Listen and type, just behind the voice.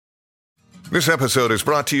This episode is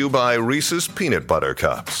brought to you by Reese's Peanut Butter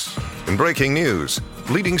Cups. In breaking news,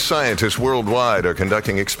 leading scientists worldwide are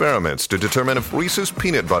conducting experiments to determine if Reese's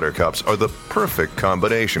Peanut Butter Cups are the perfect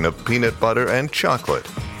combination of peanut butter and chocolate.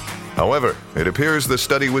 However, it appears the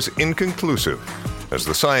study was inconclusive, as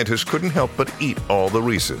the scientists couldn't help but eat all the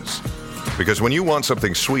Reese's. Because when you want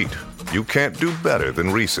something sweet, you can't do better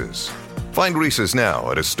than Reese's. Find Reese's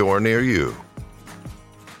now at a store near you.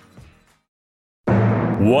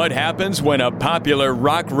 What happens when a popular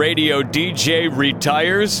rock radio DJ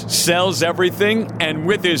retires, sells everything, and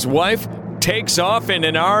with his wife takes off in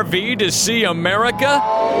an RV to see America?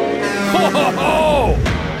 Ho, ho,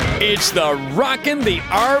 ho! It's the Rockin' the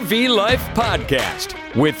RV Life podcast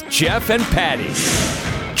with Jeff and Patty.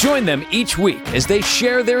 Join them each week as they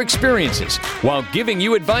share their experiences while giving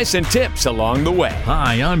you advice and tips along the way.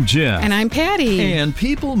 Hi, I'm Jeff. And I'm Patty. And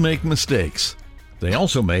people make mistakes. They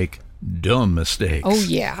also make dumb mistakes. Oh,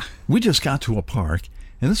 yeah. We just got to a park,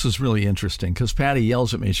 and this was really interesting because Patty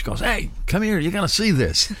yells at me. She goes, "Hey, come here. You got to see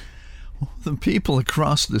this." The people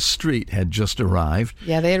across the street had just arrived.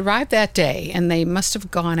 Yeah, they had arrived that day, and they must have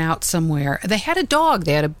gone out somewhere. They had a dog.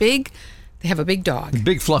 They have a big dog. A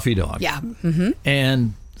big fluffy dog. Yeah. Mm-hmm.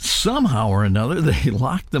 And somehow or another, they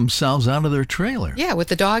locked themselves out of their trailer. Yeah, with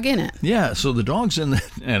the dog in it. Yeah, so the dog's in there,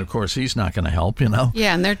 and of course, he's not going to help, you know.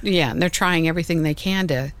 Yeah, and they're trying everything they can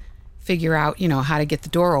to figure out, how to get the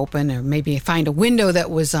door open or maybe find a window that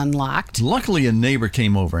was unlocked. Luckily, a neighbor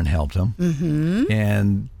came over and helped them. Mm-hmm.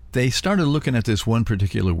 And they started looking at this one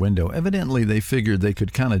particular window. Evidently, they figured they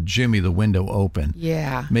could kind of jimmy the window open.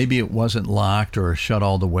 Yeah. Maybe it wasn't locked or shut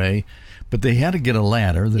all the way, but they had to get a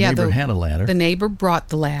ladder. The neighbor had a ladder. The neighbor brought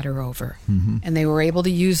the ladder over, and they were able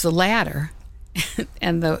to use the ladder.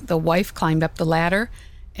 And the wife climbed up the ladder,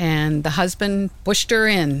 and the husband pushed her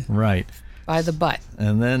in. Right. By the butt.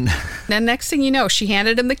 And then next thing you know, she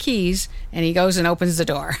handed him the keys, and he goes and opens the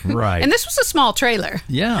door. Right. And this was a small trailer.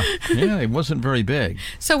 Yeah, it wasn't very big.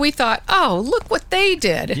 So we thought, oh, look what they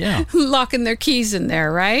did. Yeah. Locking their keys in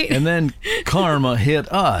there, right? And then karma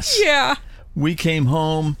hit us. Yeah. We came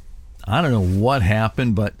home. I don't know what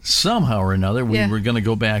happened, but somehow or another, we were going to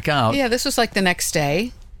go back out. Yeah, this was like the next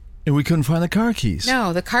day. And we couldn't find the car keys.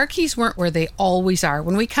 No, the car keys weren't where they always are.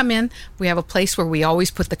 When we come in, we have a place where we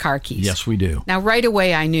always put the car keys. Yes, we do. Now, right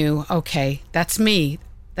away, I knew, okay, that's me.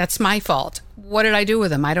 That's my fault. What did I do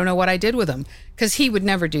with them? I don't know what I did with them. Because he would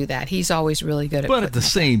never do that. He's always really good at it. But at the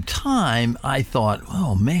same time, I thought,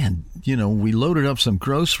 oh, man, we loaded up some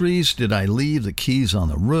groceries. Did I leave the keys on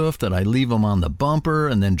the roof? Did I leave them on the bumper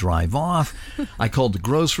and then drive off? I called the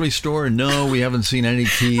grocery store. No, we haven't seen any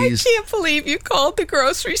keys. I can't believe you called the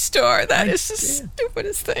grocery store. That is the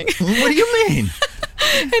stupidest thing. What do you mean?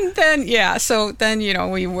 And then, so then,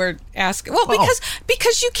 we were asking,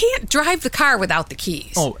 because you can't drive the car without the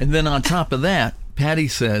keys. Oh, and then on top of that, Patty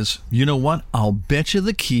says, you know what? I'll bet you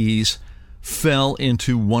the keys fell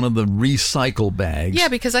into one of the recycle bags. Yeah,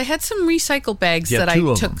 because I had some recycle bags that I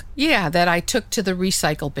took. Yeah, that I took to the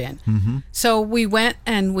recycle bin. Mm-hmm. So we went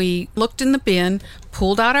and we looked in the bin,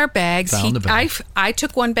 pulled out our bags. Found the bag. I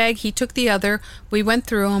took one bag, he took the other. We went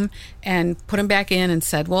through them and put them back in and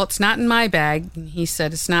said, well, it's not in my bag. And he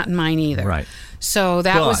said, it's not in mine either. Right. So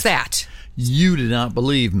that was that. You did not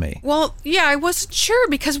believe me. Well, yeah, I wasn't sure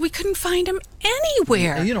because we couldn't find him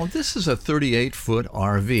anywhere. This is a 38-foot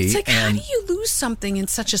RV. It's like, how do you lose something in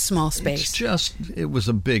such a small space? It was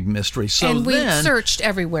a big mystery. So and we then searched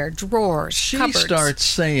everywhere, drawers, cupboards.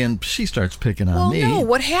 She starts picking on me. Well, no,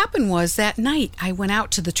 what happened was that night I went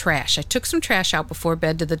out to the trash. I took some trash out before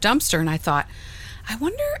bed to the dumpster, and I thought, I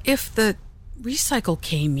wonder if the recycle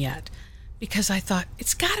came yet. Because I thought,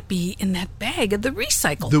 it's got to be in that bag of the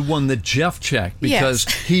recycle. The one that Jeff checked because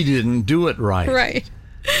he didn't do it right. Right.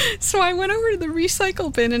 So I went over to the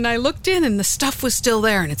recycle bin and I looked in and the stuff was still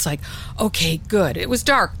there. And it's like, okay, good. It was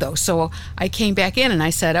dark though. So I came back in and I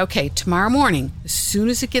said, okay, tomorrow morning, as soon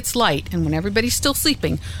as it gets light and when everybody's still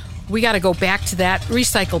sleeping, we got to go back to that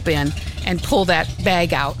recycle bin and pull that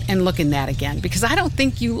bag out and look in that again. Because I don't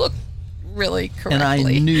think you look really correctly. And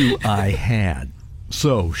I knew I had.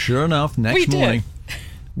 So, sure enough, next morning,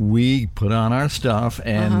 we put on our stuff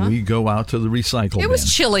and we go out to the recycle bin. It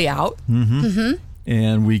was chilly out. Mm-hmm. Mm-hmm.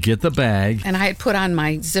 And we get the bag. And I had put on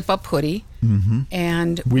my zip-up hoodie. Mm-hmm.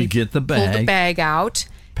 And we get the bag. Pulled the bag out.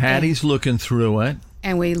 Patty's looking through it.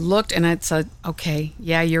 And we looked, and it said, okay,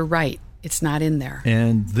 yeah, you're right. It's not in there.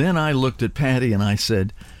 And then I looked at Patty and I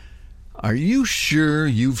said, are you sure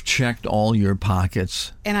you've checked all your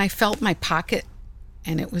pockets? And I felt my pocket.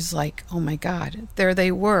 And it was like, oh, my God, there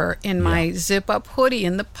they were in my zip-up hoodie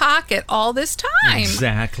in the pocket all this time.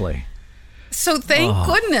 Exactly. So thank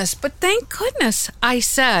goodness. But thank goodness I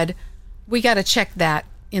said, we got to check that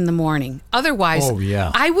in the morning. Otherwise,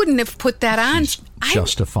 I wouldn't have put that on.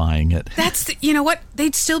 Justifying it. You know what?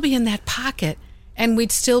 They'd still be in that pocket, and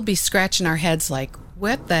we'd still be scratching our heads like,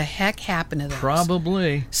 what the heck happened to those?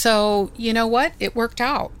 Probably. So, you know what? It worked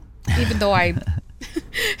out. Even though we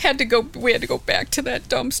had to go back to that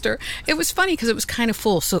dumpster. It was funny because it was kind of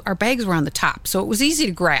full, so our bags were on the top, so it was easy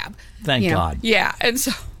to grab. Thank God. Yeah, and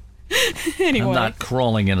so anyway. I'm not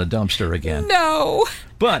crawling in a dumpster again. No.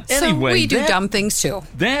 But anyway, so we do dumb things too.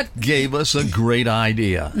 That gave us a great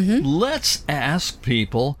idea. Mm-hmm. Let's ask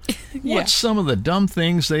people what's some of the dumb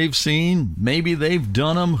things they've seen. Maybe they've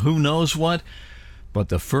done them, who knows what. But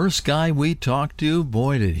the first guy we talked to,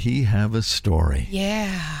 boy, did he have a story.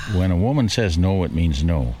 Yeah. When a woman says no, it means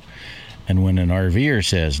no. And when an RVer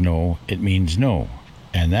says no, it means no.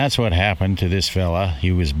 And that's what happened to this fella.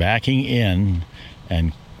 He was backing in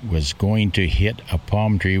and was going to hit a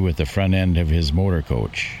palm tree with the front end of his motor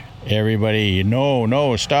coach. Everybody,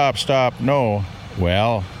 no, stop, no.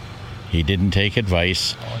 Well, he didn't take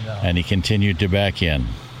advice, and he continued to back in.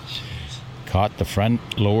 Caught the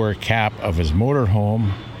front lower cap of his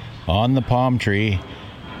motorhome on the palm tree,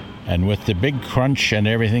 and with the big crunch and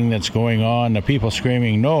everything that's going on, the people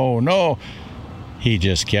screaming, no, he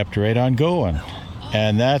just kept right on going.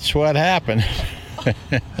 And that's what happened.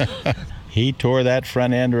 He tore that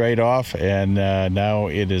front end right off, and now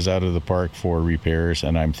it is out of the park for repairs,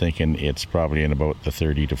 and I'm thinking it's probably in about the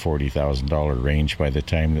 $30,000 to $40,000 range by the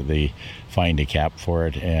time that they find a cap for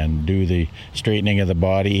it and do the straightening of the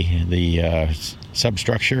body, the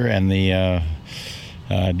substructure, and the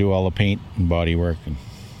do all the paint and body work,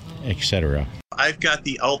 etc. I've got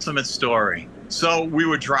the ultimate story. So we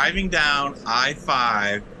were driving down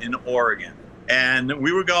I-5 in Oregon, and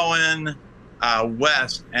we were going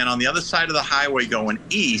west, and on the other side of the highway going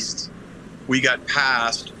east, we got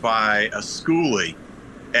passed by a schoolie.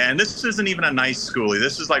 And this isn't even a nice schoolie.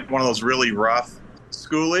 This is like one of those really rough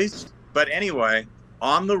schoolies. But anyway,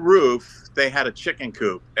 on the roof, they had a chicken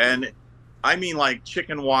coop. And I mean like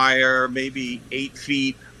chicken wire, maybe 8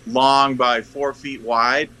 feet long by 4 feet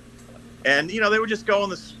wide. And, they were just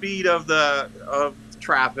going the speed of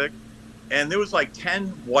traffic. And there was like 10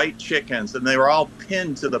 white chickens, and they were all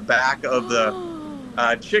pinned to the back of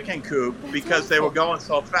the chicken coop because they were going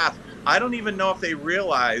so fast. I don't even know if they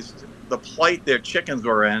realized the plight their chickens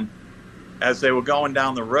were in as they were going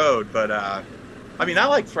down the road. But, I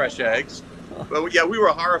like fresh eggs. But, yeah, we were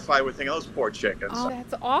horrified with those poor chickens. Oh,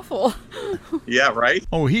 that's awful. Yeah, right?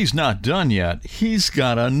 Oh, he's not done yet. He's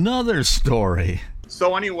got another story.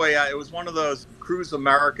 So anyway, it was one of those Cruise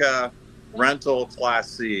America rental Class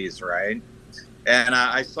C's, right? And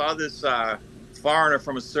I saw this foreigner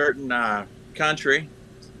from a certain country,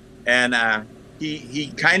 and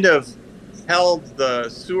he kind of held the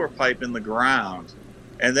sewer pipe in the ground,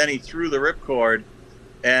 and then he threw the ripcord,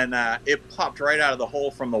 and it popped right out of the hole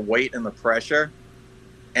from the weight and the pressure,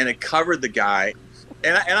 and it covered the guy.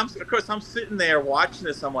 And I'm sitting there watching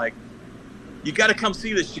this. I'm like, you got to come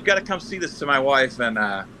see this. You got to come see this to my wife. And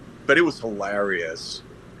but it was hilarious.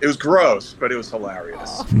 It was gross, but it was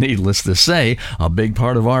hilarious. Needless to say, a big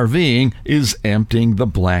part of RVing is emptying the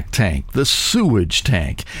black tank, the sewage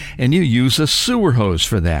tank, and you use a sewer hose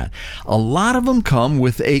for that. A lot of them come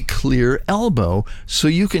with a clear elbow, so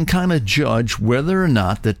you can kind of judge whether or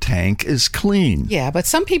not the tank is clean. Yeah, but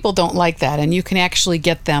some people don't like that, and you can actually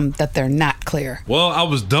get them that they're not clear. Well, I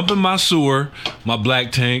was dumping my sewer, my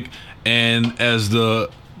black tank, and as the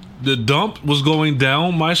dump was going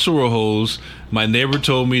down my sewer hose, my neighbor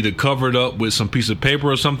told me to cover it up with some piece of paper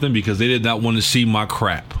or something because they did not want to see my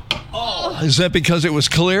crap. Oh, is that because it was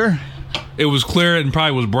clear? It was clear and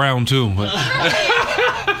probably was brown too.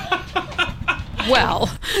 Well,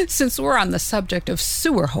 since we're on the subject of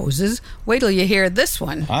sewer hoses, wait till you hear this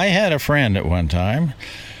one. I had a friend at one time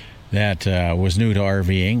that was new to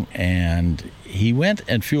RVing, and he went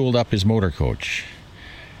and fueled up his motor coach.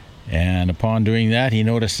 And upon doing that, he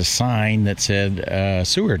noticed a sign that said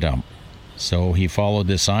sewer dump. So he followed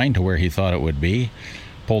the sign to where he thought it would be,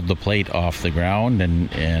 pulled the plate off the ground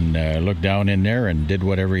and looked down in there and did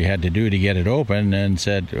whatever he had to do to get it open and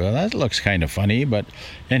said, well, that looks kind of funny. But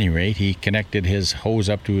at any rate, he connected his hose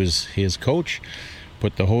up to his coach,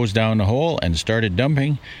 put the hose down the hole and started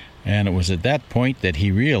dumping. And it was at that point that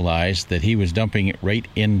he realized that he was dumping it right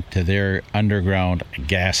into their underground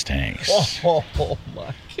gas tanks. Oh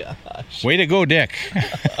my. gosh. Way to go, Dick.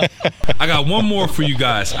 I got one more for you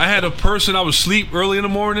guys. I had a person, I was asleep early in the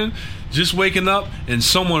morning, just waking up, and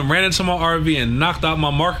someone ran into my RV and knocked out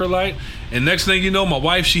my marker light. And next thing you know, my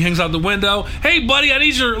wife, she hangs out the window. Hey, buddy, I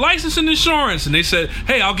need your license and insurance. And they said,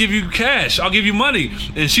 hey, I'll give you cash. I'll give you money.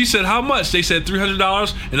 And she said, how much? They said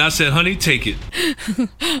 $300. And I said, honey, take it.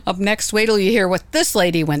 Up next, wait till you hear what this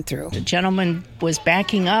lady went through. The gentleman was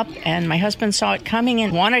backing up, and my husband saw it coming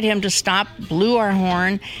and wanted him to stop, blew our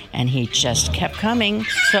horn, and he just kept coming.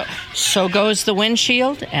 So goes the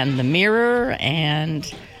windshield and the mirror and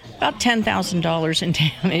about $10,000 in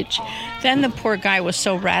damage. Then the poor guy was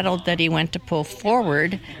so rattled that he went to pull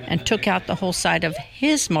forward and took out the whole side of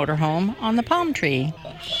his motorhome on the palm tree.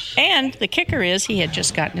 And the kicker is he had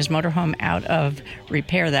just gotten his motorhome out of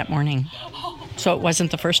repair that morning. So it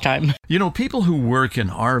wasn't the first time. You know, people who work in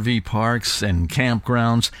RV parks and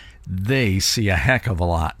campgrounds, they see a heck of a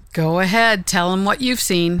lot. Go ahead, tell them what you've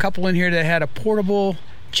seen. A couple in here that had a portable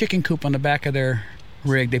chicken coop on the back of their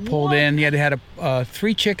rig. They pulled in. Yeah, they had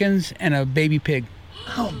 3 chickens and a baby pig.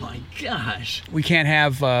 Oh my gosh. We can't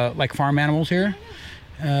have like farm animals here.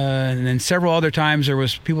 And then several other times there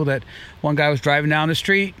was people that one guy was driving down the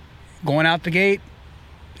street, going out the gate,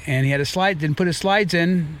 and he had a slide, didn't put his slides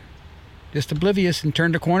in, just oblivious, and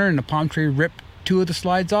turned the corner, and the palm tree ripped 2 of the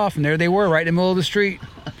slides off, and there they were right in the middle of the street.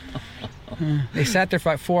 They sat there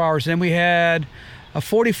for like 4 hours. Then we had a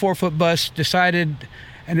 44-foot bus decided,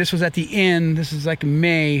 and this was at the end, this is like in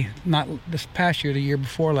May, not this past year, the year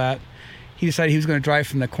before that. He decided he was going to drive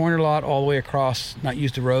from the corner lot all the way across, not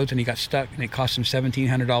use the roads, and he got stuck, and it cost him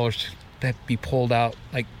 $1,700 to be pulled out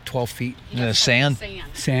like 12 feet. Sand?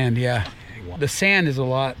 Sand, yeah. The sand is a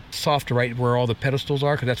lot softer right where all the pedestals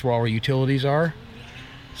are, because that's where all our utilities are.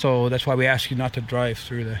 So that's why we ask you not to drive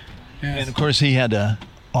through the... Yeah. And of course he had to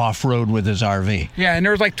off-road with his RV. Yeah, and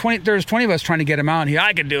there was 20 of us trying to get him out, and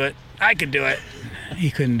I could do it. He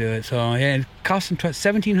couldn't do it, so yeah, it cost him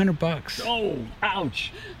 $1,700. Oh,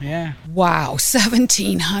 ouch. Yeah. Wow,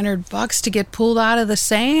 $1,700 to get pulled out of the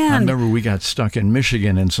sand. I remember we got stuck in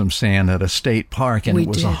Michigan in some sand at a state park, and We it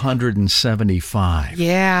was did. $175.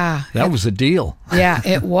 Yeah. That was a deal. Yeah,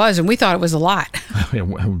 it was, and we thought it was a lot.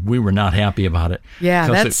 We were not happy about it. Yeah,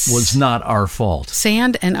 because it was not our fault.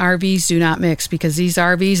 Sand and RVs do not mix because these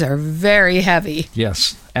RVs are very heavy.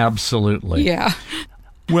 Yes, absolutely. Yeah.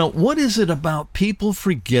 Well, what is it about people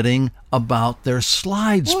forgetting about their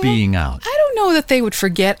slides being out? I don't know that they would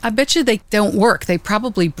forget. I bet you they don't work. They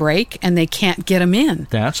probably break and they can't get them in.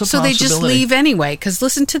 That's a So they just possibility. leave anyway, because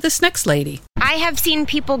listen to this next lady. I have seen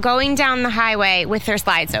people going down the highway with their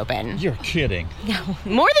slides open. You're kidding.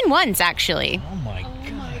 More than once, actually. Oh, my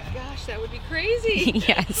God. Gosh, that would be crazy.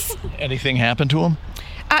 Yes. Anything happened to them?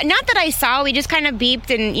 Not that I saw. We just kind of beeped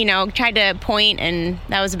and, tried to point, and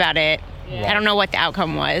that was about it. Yeah. I don't know what the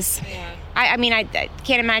outcome was. Yeah. I mean, I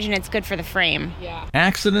can't imagine it's good for the frame. Yeah.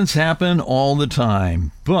 Accidents happen all the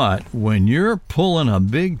time, but when you're pulling a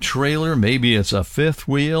big trailer, maybe it's a fifth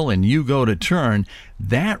wheel, and you go to turn,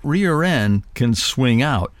 that rear end can swing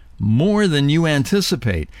out more than you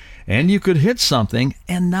anticipate, and you could hit something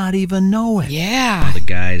and not even know it. Yeah. The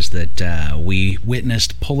guys that we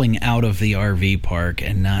witnessed pulling out of the RV park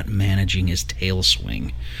and not managing his tail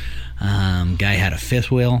swing. Guy had a fifth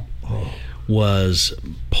wheel. Was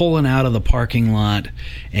pulling out of the parking lot,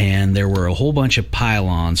 and there were a whole bunch of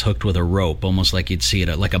pylons hooked with a rope, almost like you'd see it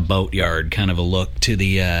at like a boatyard kind of a look to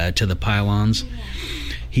the pylons.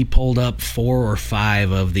 He pulled up 4 or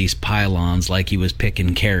 5 of these pylons like he was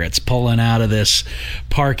picking carrots, pulling out of this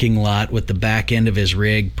parking lot with the back end of his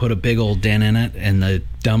rig, put a big old dent in it. And the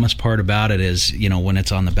dumbest part about it is, when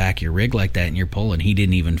it's on the back of your rig like that and you're pulling, he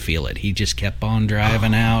didn't even feel it. He just kept on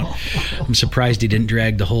driving out. I'm surprised he didn't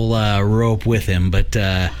drag the whole rope with him. But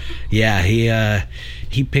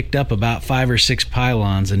he picked up about 5 or 6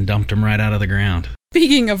 pylons and dumped them right out of the ground.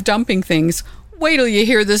 Speaking of dumping things, wait till you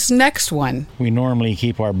hear this next one. We normally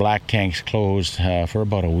keep our black tanks closed for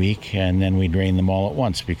about a week, and then we drain them all at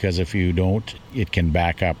once, because if you don't, it can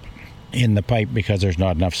back up in the pipe because there's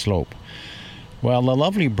not enough slope. Well, the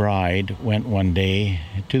lovely bride went one day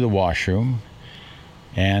to the washroom,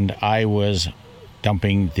 and I was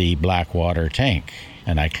dumping the black water tank.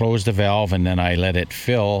 And I closed the valve, and then I let it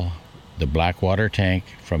fill, the black water tank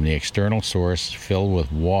from the external source filled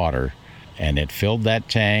with water. And it filled that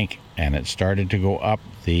tank, and it started to go up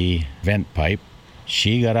the vent pipe,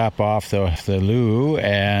 She got up off the loo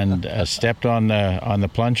and stepped on the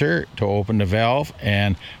plunger to open the valve,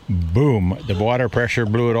 and boom, the water pressure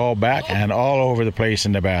blew it all back and all over the place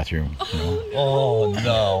in the bathroom. Oh,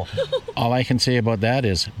 no. All I can say about that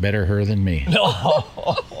is better her than me.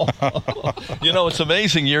 It's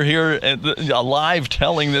amazing you're here alive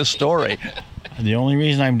telling this story. The only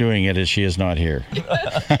reason I'm doing it is she is not here.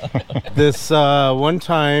 This one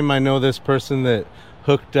time, I know this person that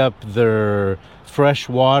hooked up their fresh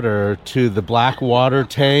water to the black water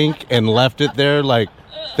tank and left it there, like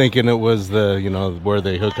thinking it was where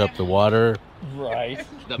they hook up the water. Right.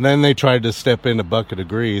 And then they tried to step in a bucket of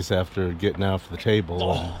grease after getting off the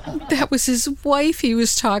table. That was his wife he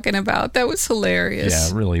was talking about. That was hilarious. Yeah,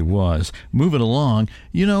 it really was. Moving along,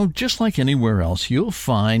 just like anywhere else, you'll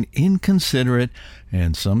find inconsiderate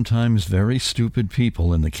and sometimes very stupid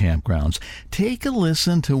people in the campgrounds. Take a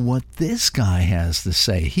listen to what this guy has to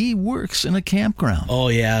say. He works in a campground. Oh,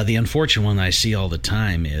 yeah. The unfortunate one I see all the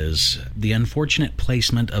time is the unfortunate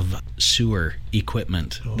placement of sewer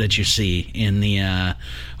equipment that you see in the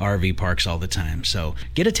RV parks all the time. So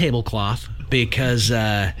get a tablecloth, because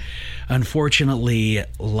unfortunately a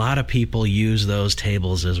lot of people use those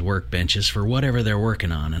tables as workbenches for whatever they're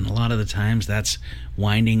working on, and a lot of the times that's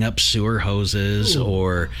winding up sewer hoses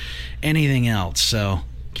or anything else. So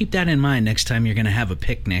keep that in mind next time you're going to have a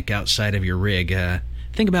picnic outside of your rig.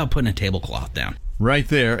 Think about putting a tablecloth down. Right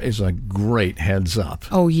there is a great heads up.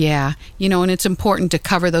 Oh, yeah. And it's important to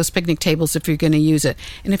cover those picnic tables if you're going to use it.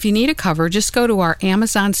 And if you need a cover, just go to our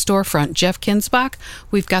Amazon storefront, Jeff Kinsbach.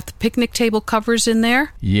 We've got the picnic table covers in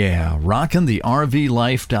there. Yeah,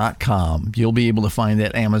 rockingthervlife.com. You'll be able to find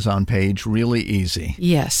that Amazon page really easy.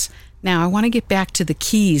 Yes. Now, I want to get back to the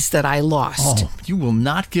keys that I lost. Oh, you will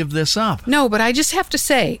not give this up. No, but I just have to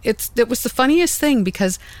say, it was the funniest thing,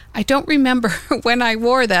 because I don't remember when I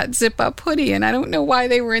wore that zip-up hoodie, and I don't know why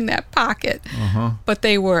they were in that pocket. But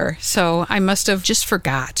they were, so I must have just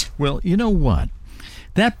forgot. Well, you know what?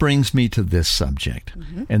 That brings me to this subject,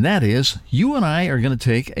 and that is, you and I are going to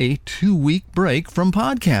take a 2-week break from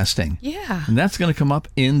podcasting. Yeah. And that's going to come up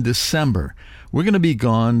in December. We're going to be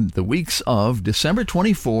gone the weeks of December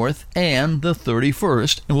 24th and the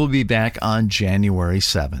 31st, and we'll be back on January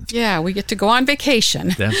 7th. Yeah, we get to go on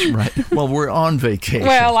vacation. That's right. Well, we're on vacation.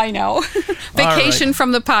 Well, I know. Vacation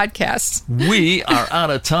from the podcast. We are out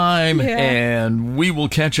of time, and we will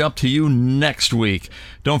catch up to you next week.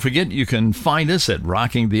 Don't forget, you can find us at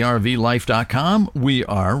rockingthervlife.com. We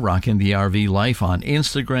are Rocking the RV Life on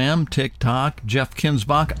Instagram, TikTok, Jeff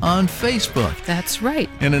Kinsbach on Facebook. That's right.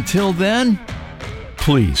 And until then,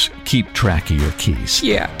 please keep track of your keys.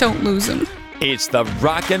 Yeah, don't lose them. It's the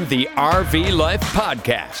Rockin' the RV Life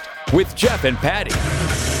podcast with Jeff and Patty.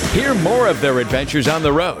 Hear more of their adventures on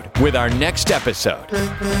the road with our next episode.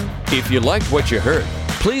 If you liked what you heard,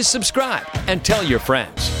 please subscribe and tell your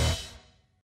friends.